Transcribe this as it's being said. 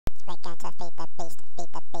We're going to feed the beast, feed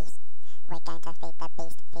the beast. We're going to feed the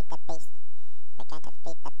beast, feed the beast. We're going to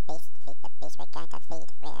feed the beast, feed the beast. We're going to feed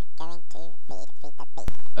the beast.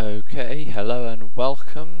 Okay, hello and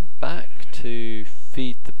welcome back to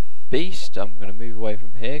Feed the Beast. I'm going to move away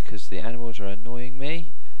from here because the animals are annoying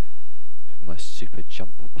me with my super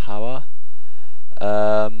jump power.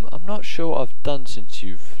 I'm not sure what I've done since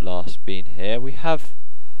you've last been here. We have...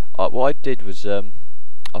 what I did was, I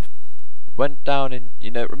went down and,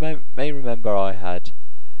 may remember I had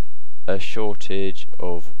a shortage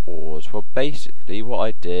of ores. Well, basically what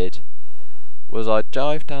I did was I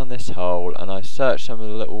dived down this hole and I searched some of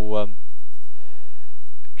the little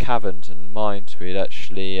caverns and mines we'd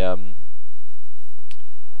actually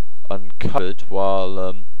uncovered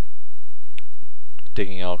while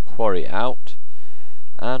digging our quarry out,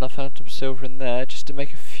 and I found some silver in there just to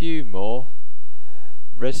make a few more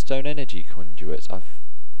redstone energy conduits. I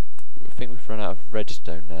think we've run out of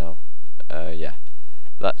redstone now. Yeah,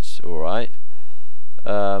 that's alright.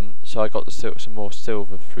 So I got some more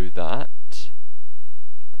silver through that.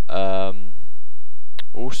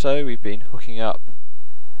 Also, we've been hooking up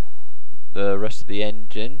the rest of the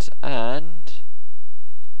engines, and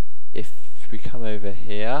if we come over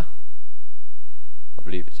here, I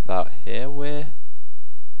believe it's about here, we're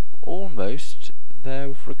almost there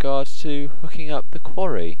with regards to hooking up the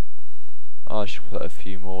quarry. I should put a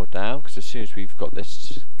few more down, because as soon as we've got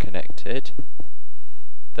this connected,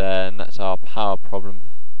 then that's our power problem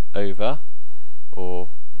over, or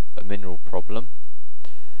a mineral problem.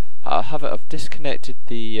 I've disconnected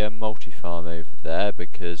the multi-farm over there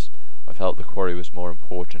because I felt the quarry was more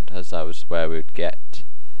important, as that was where we would get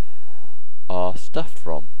our stuff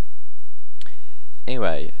from.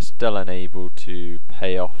 Anyway, still unable to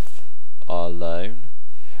pay off our loan.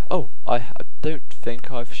 Oh, I don't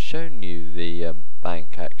think I've shown you the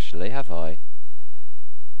bank actually, have I?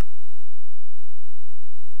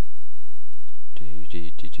 There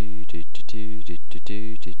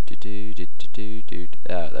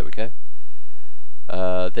we go.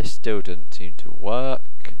 This still doesn't seem to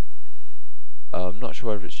work. I'm not sure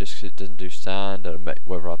whether it's just because it doesn't do sand, or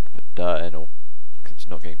whether I have to put dirt in, or because it's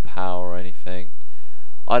not getting power or anything.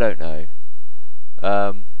 I don't know.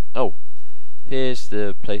 Oh, here's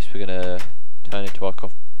the place we're gonna turn into our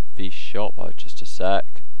coffee shop. Just a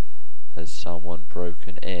sec. Has someone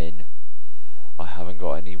broken in? I haven't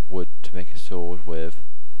got any wood to make a sword with.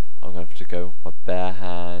 I'm going to have to go with my bare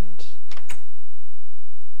hands.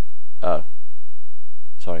 Oh.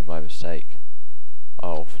 Sorry, my mistake.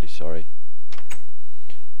 Oh, awfully sorry.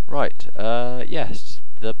 Right, yes,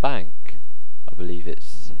 the bank. I believe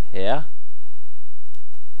it's here.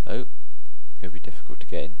 Oh, it's going to be difficult to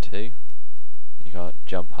get into. You can't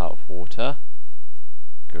jump out of water.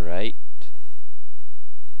 Great.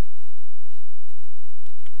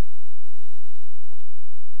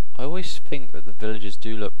 I always think that the villagers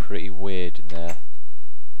do look pretty weird in their...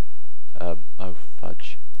 oh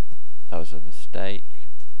fudge. That was a mistake.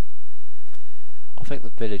 I think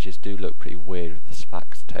the villagers do look pretty weird with the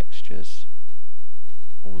Spax textures.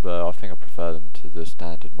 Although I think I prefer them to the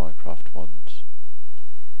standard Minecraft ones.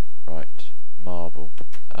 Right, marble.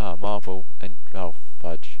 Ah, marble and... oh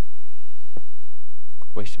fudge.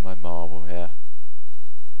 Wasting my marble here.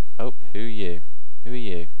 Oh, who are you? Who are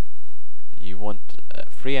you? You want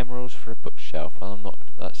 3 emeralds for a bookshelf? Well, I'm not.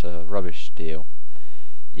 That's a rubbish deal.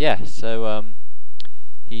 Yeah, so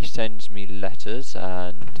he sends me letters,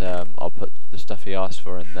 and I'll put the stuff he asked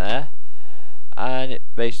for in there, and it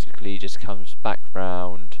basically just comes back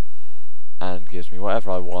round and gives me whatever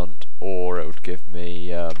I want, or it would give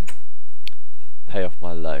me pay off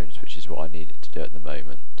my loans, which is what I need it to do at the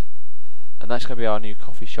moment. And that's going to be our new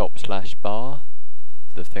coffee shop slash bar,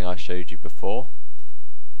 the thing I showed you before.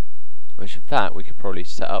 Which in fact we could probably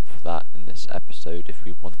set up for that in this episode if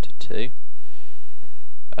we wanted to.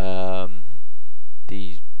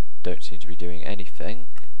 These don't seem to be doing anything,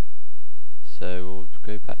 so we'll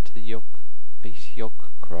go back to the base yog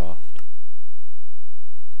craft.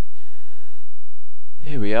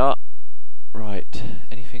 Here we are. Right,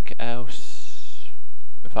 anything else?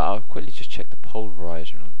 In fact, I'll quickly just check the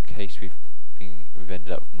pulverizer in case we've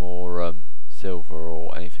ended up with more silver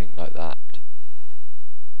or anything like that.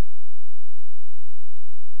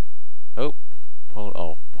 Oh,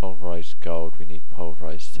 pulverized gold. We need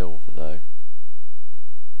pulverized silver though.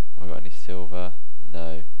 Have I got any silver?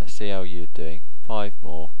 No. Let's see how you're doing. 5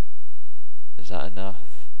 more. Is that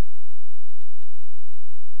enough?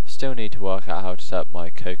 Still need to work out how to set up my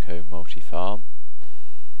cocoa multi-farm,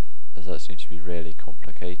 as that seems to be really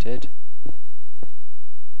complicated.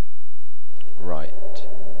 Right.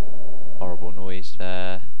 Horrible noise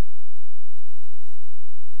there.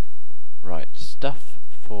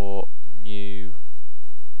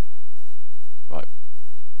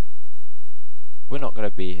 not going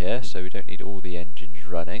to be here, so we don't need all the engines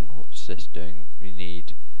running. What's this doing? We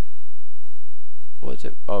need... what is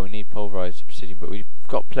it? Oh, we need pulverized obsidian, but we've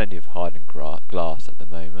got plenty of hardened glass at the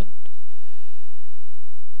moment.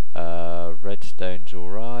 Redstone's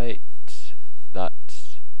alright.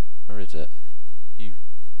 That's... where is it?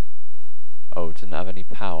 Oh, it doesn't have any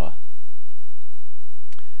power.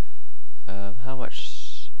 How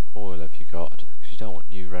much oil have you got? Because you don't want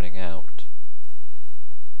you running out.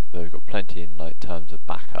 Although we've got plenty in like terms of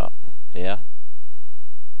backup here.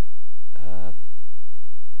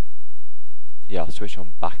 Yeah, I'll switch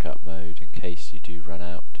on backup mode in case you do run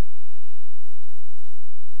out.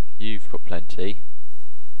 You've got plenty.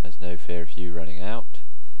 There's no fear of you running out.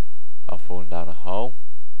 I've fallen down a hole.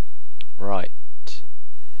 Right.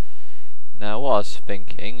 Now what I was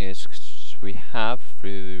thinking is, we have,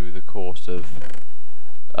 through the course of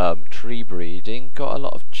tree breeding, got a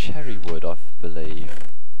lot of cherry wood, I believe.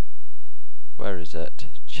 Where is it?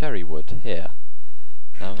 Cherry wood, here.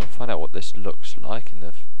 Now I'm going to find out what this looks like in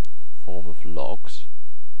the form of logs.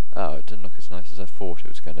 Oh, it didn't look as nice as I thought it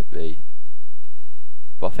was going to be.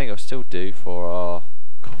 But I think it'll still do for our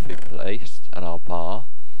coffee place and our bar.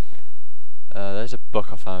 There's a book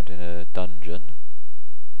I found in a dungeon.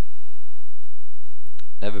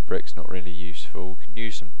 Nether brick's not really useful. We can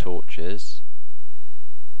use some torches.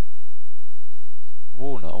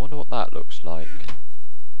 Walnut, I wonder what that looks like.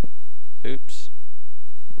 Oops.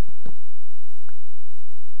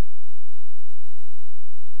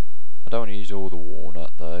 I don't want to use all the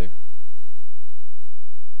walnut though.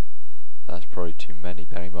 That's probably too many,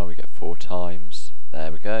 bearing in mind we get 4 times.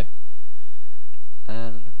 There we go.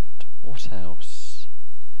 And what else?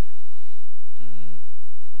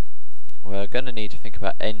 We're going to need to think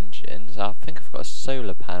about engines. I think I've got a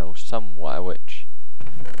solar panel somewhere which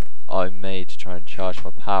I made to try and charge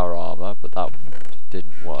my power armor, but that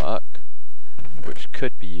didn't work. Which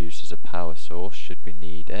could be used as a power source should we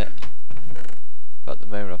need it. But at the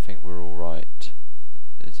moment I think we're alright.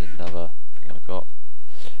 There's another thing I got.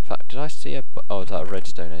 In fact, did I see a... oh, is that a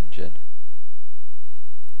redstone engine?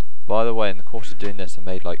 By the way, in the course of doing this I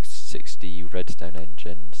made like 60 redstone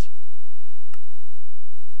engines.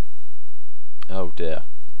 Oh dear.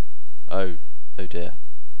 Oh dear.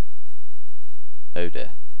 Oh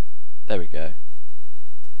dear. There we go.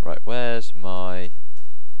 Right, where's my...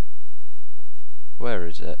 where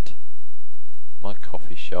is it? My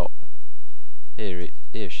coffee shop. Here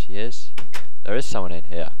she is. There is someone in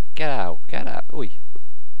here. Get out, get out. Oi.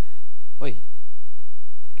 Oi.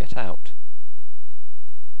 Get out.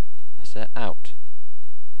 That's it, out.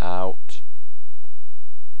 Out.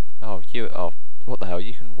 Oh, what the hell,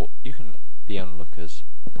 you can be onlookers.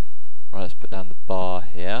 Right, let's put down the bar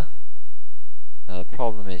here. Now the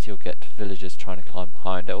problem is you'll get villagers trying to climb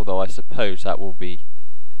behind it, although I suppose that will be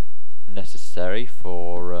necessary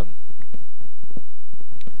for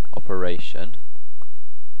operation.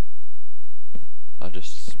 I'll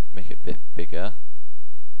just make it a bit bigger.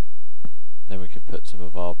 Then we can put some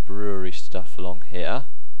of our brewery stuff along here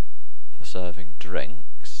for serving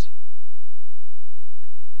drinks.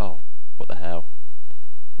 Oh, what the hell.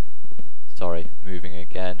 Sorry, moving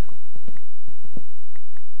again.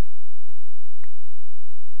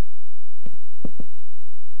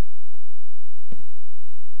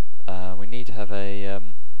 We need to have a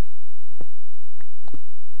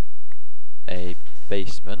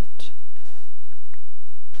basement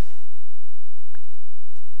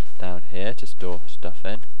down here to store stuff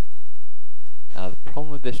in. Now the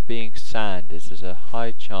problem with this being sand is there's a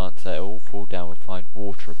high chance that it will fall down and find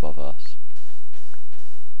water above us.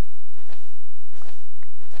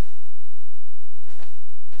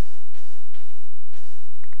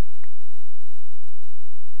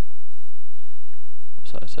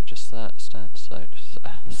 So such a sandstone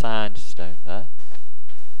there.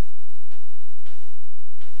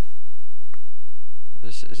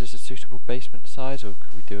 Is this a suitable basement size, or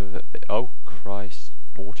could we do a bit? Oh Christ!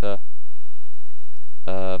 Water.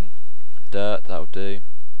 Dirt. That'll do.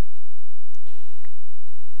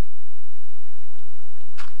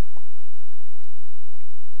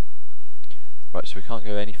 Right, so we can't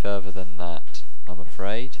go any further than that, I'm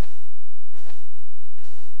afraid.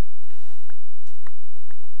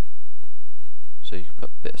 So you can put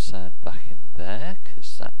a bit of sand back in there,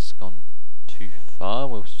 because that's gone too far.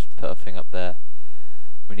 We'll put a thing up there.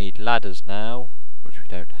 We need ladders now, which we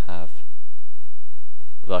don't have.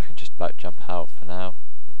 Well, I can just about jump out for now.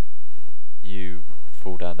 You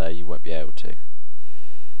fall down there, you won't be able to.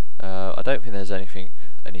 I don't think there's anything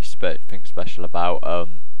special about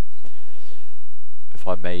if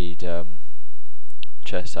I made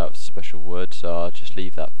chests out of special wood, so I'll just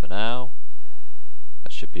leave that for now.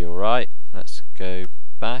 That should be alright. Let's go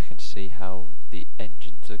back and see how the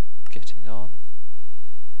engines are getting on.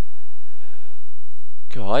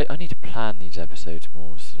 God, I need to plan these episodes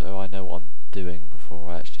more so I know what I'm doing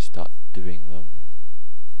before I actually start doing them.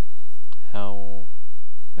 How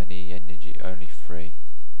many energy? Only 3.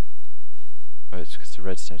 Oh, it's because the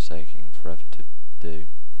redstone's taking forever to do.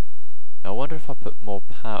 Now I wonder if I put more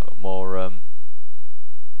power,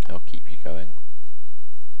 I'll keep you going.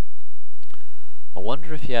 I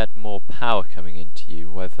wonder if you had more power coming into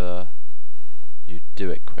you, whether you'd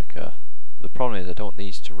do it quicker. But the problem is I don't want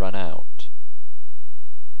these to run out.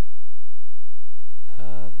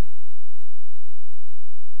 No,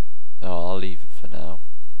 I'll leave it for now.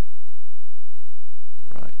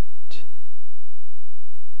 Right.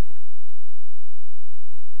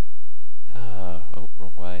 Oh,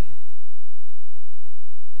 wrong way.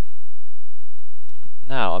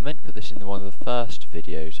 Now, I meant to put this in one of the first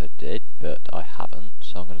videos I did, but I haven't,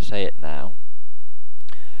 so I'm going to say it now.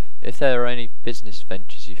 If there are any business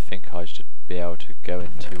ventures you think I should be able to go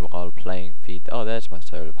into while playing Feed... Oh, there's my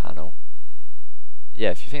solar panel. Yeah,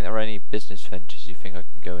 if you think there are any business ventures you think I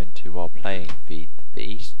can go into while playing Feed the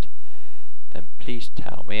Beast, then please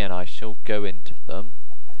tell me and I shall go into them.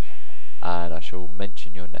 And I shall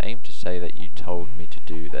mention your name to say that you told me to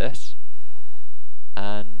do this.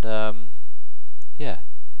 And, yeah.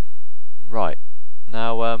 Right.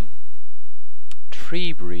 Now,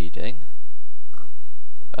 tree breeding.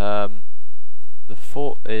 The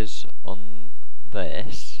thought is on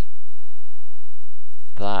this,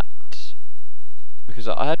 that because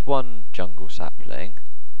I had one jungle sapling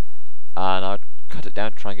and I cut it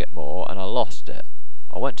down to try and get more and I lost it.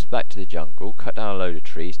 I went back to the jungle, cut down a load of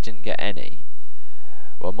trees, didn't get any.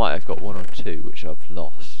 Well, I might have got 1 or 2 which I've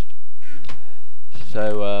lost.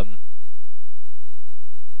 So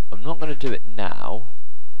I'm not going to do it now,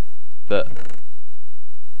 but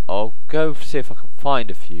I'll go see if I can find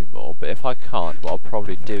a few more. But if I can't, what I'll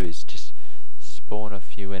probably do is just spawn a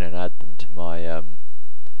few in and add them to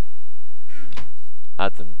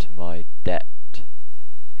my debt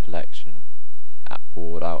collection app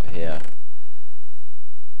board out here.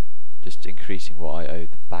 Just increasing what I owe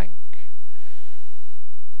the bank.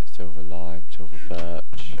 Silver lime, silver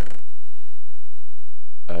birch,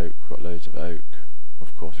 oak. We've got loads of oak.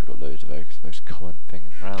 Of course we've got loads of oak. It's the most common thing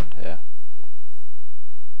around here.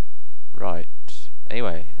 Right.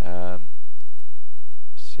 Anyway,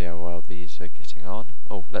 see how well these are getting on.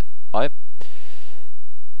 Oh, I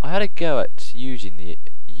had a go at using the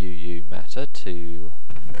UU matter to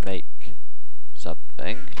make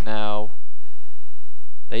something. Now,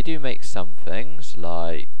 they do make some things,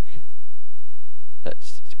 like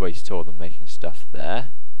you saw them making stuff there.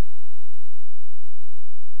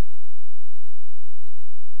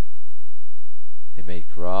 They made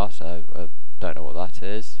grass. I don't know what that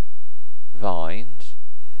is. Vines.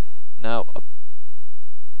 Now,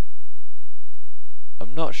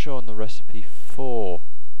 I'm not sure on the recipe for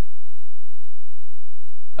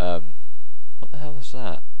what the hell is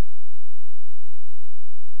that?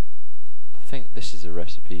 I think this is a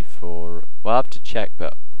recipe for, well, I have to check,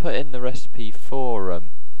 but I put in the recipe for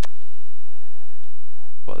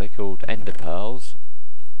what they called ender pearls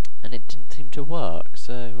and it didn't seem to work,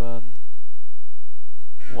 so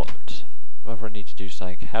whether I need to do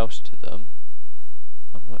something else to them,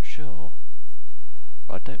 I'm not sure.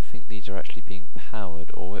 But I don't think these are actually being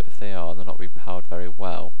powered, or if they are, they're not being powered very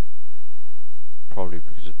well. Probably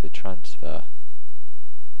because of the transfer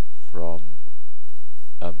from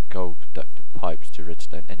gold conductive pipes to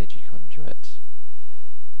redstone energy conduits,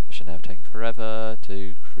 which are now taking forever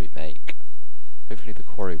to remake. Hopefully the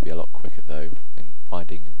quarry will be a lot quicker though in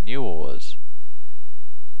finding new ores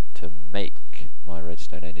to make my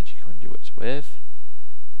redstone energy conduits with.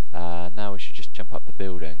 Now we should just jump up the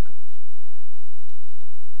building.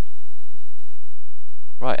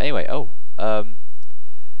 Right, anyway,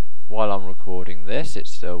 while I'm recording this,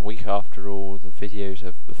 it's a week after all the videos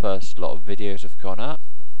of the first lot of videos have gone up.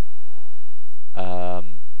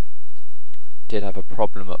 Did have a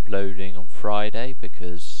problem uploading on Friday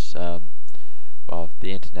because well,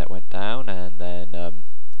 the internet went down, and then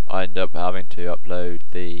I ended up having to upload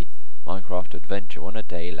the Minecraft Adventure one a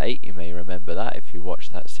day late. You may remember that if you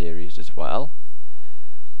watched that series as well.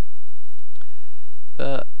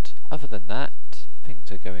 But other than that, things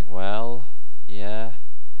are going well. Yeah.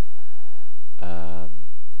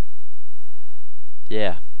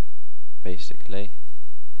 Yeah, basically.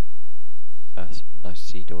 Some nice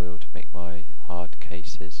seed oil to make my hard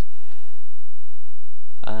cases.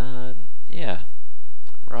 Yeah.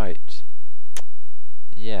 Right.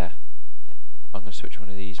 Yeah. I'm going to switch one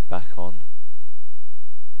of these back on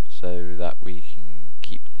so that we can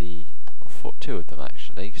keep the two of them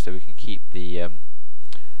actually, so we can keep the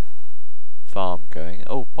farm going.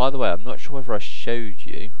 Oh, by the way, I'm not sure whether I showed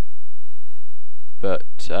you,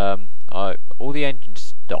 but all the engines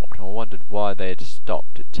stopped, and I wondered why they had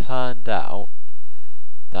stopped. It turned out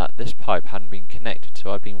that this pipe hadn't been connected,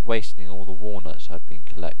 so I'd been wasting all the walnuts I'd been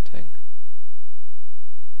collecting.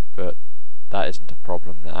 But that isn't a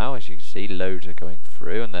problem now. As you can see, loads are going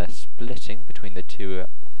through, and they're splitting between the two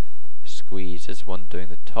squeezers, one doing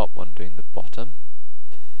the top, one doing the bottom.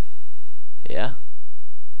 Here.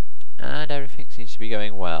 And everything seems to be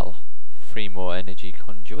going well. 3 more energy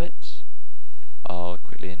conduits. I'll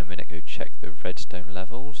quickly in a minute go check the redstone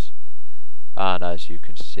levels. And as you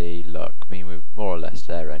can see, look, I mean, we're more or less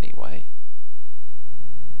there anyway.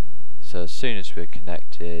 So as soon as we're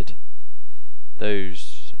connected,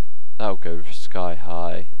 that'll go sky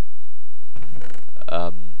high.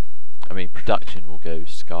 I mean, production will go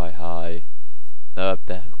sky high.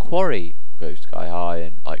 The quarry will go sky high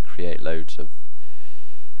and like create loads of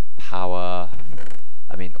power.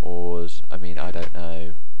 I mean, ores. I mean, I don't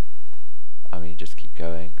know. I mean, just keep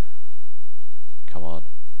going. Come on.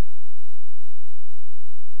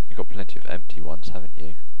 You've got plenty of empty ones, haven't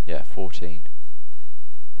you? Yeah, 14.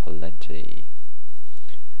 Plenty.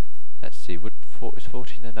 Let's see, is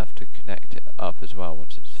 14 enough to connect it up as well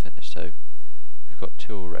once it's finished? So we've got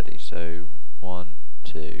 2 already, so 1,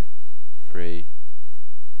 2, 3.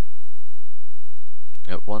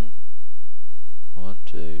 1,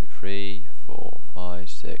 2, 3, 4, 5,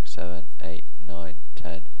 6, 7, 8, 9,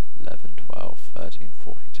 10, 11, 12, 13,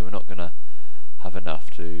 14. So we're not going to have enough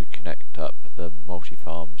to connect up the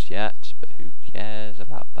multi-farms yet, but who cares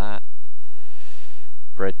about that?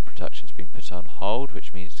 Bread production's been put on hold,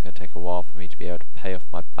 which means it's going to take a while for me to be able to pay off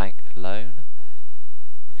my bank loan,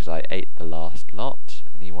 because I ate the last lot,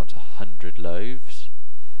 and he wants 100 loaves.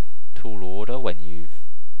 Tall order when you've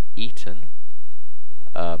eaten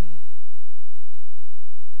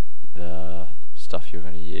the stuff you're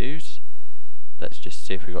going to use. Let's just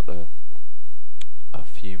see if we got a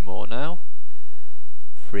few more now.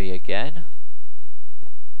 3 again.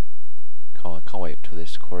 I can't wait until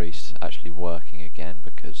this quarry's actually working again,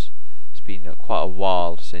 because it's been quite a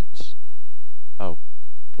while since. Oh,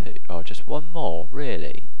 just 1 more,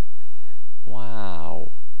 really?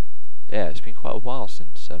 Wow. Yeah, it's been quite a while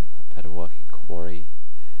since I've had a working quarry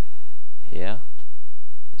here.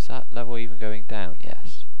 Is that level even going down?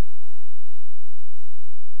 Yes.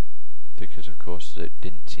 Because of course it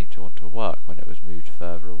didn't seem to want to work when it was moved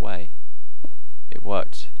further away. It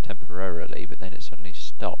worked temporarily, but then it suddenly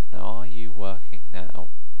stopped. Now, are you working now?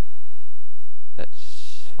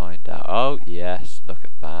 Let's find out. Oh, yes, look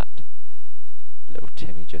at that. Little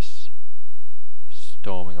Timmy just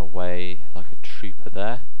storming away like a trooper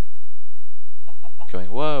there.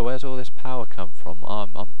 Going, whoa, where's all this power come from?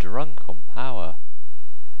 I'm drunk on power.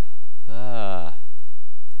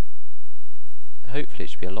 Hopefully it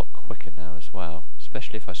should be a lot quicker now as well,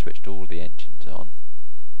 especially if I switched all the engines on.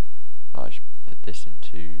 I should put this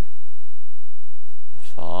into the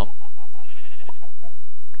farm.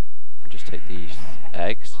 Just take these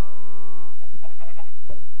eggs.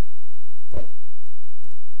 There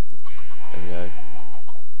we go.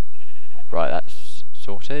 Right, that's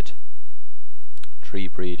sorted. Tree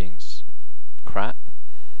breeding's crap.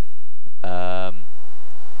 And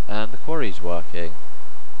the quarry's working.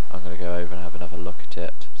 I'm going to go over and have another look at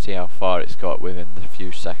it, see how far it's got within the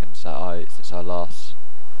few seconds that since I last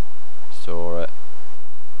saw it.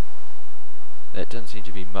 It doesn't seem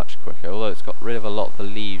to be much quicker, although it's got rid of a lot of the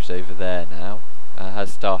leaves over there now, and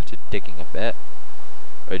has started digging a bit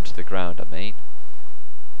into the ground, I mean.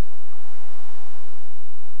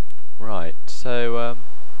 Right, so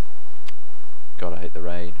God, I hate the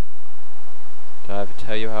rain. Did I ever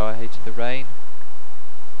tell you how I hated the rain?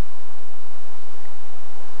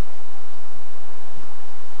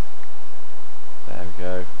 There we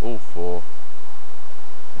go, all 4.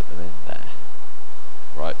 Put them in there.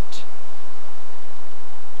 Right.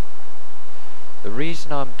 The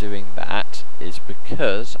reason I'm doing that is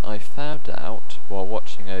because I found out while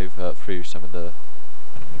watching through some of the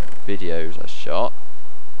videos I shot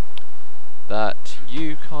that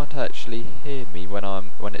you can't actually hear me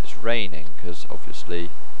when it's raining, because obviously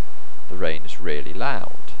the rain is really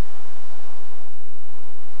loud.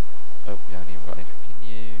 Oh, we haven't even got anything in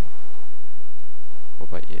you. What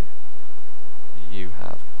about you? You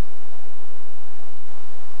have.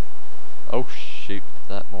 Oh shoot,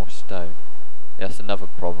 that more stone. Yes, another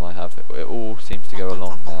problem I have. It all seems to go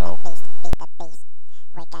along now.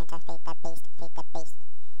 We're going to feed the beast, feed the beast.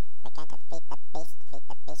 We're going to feed the beast, feed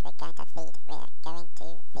the beast. We're going to feed, we're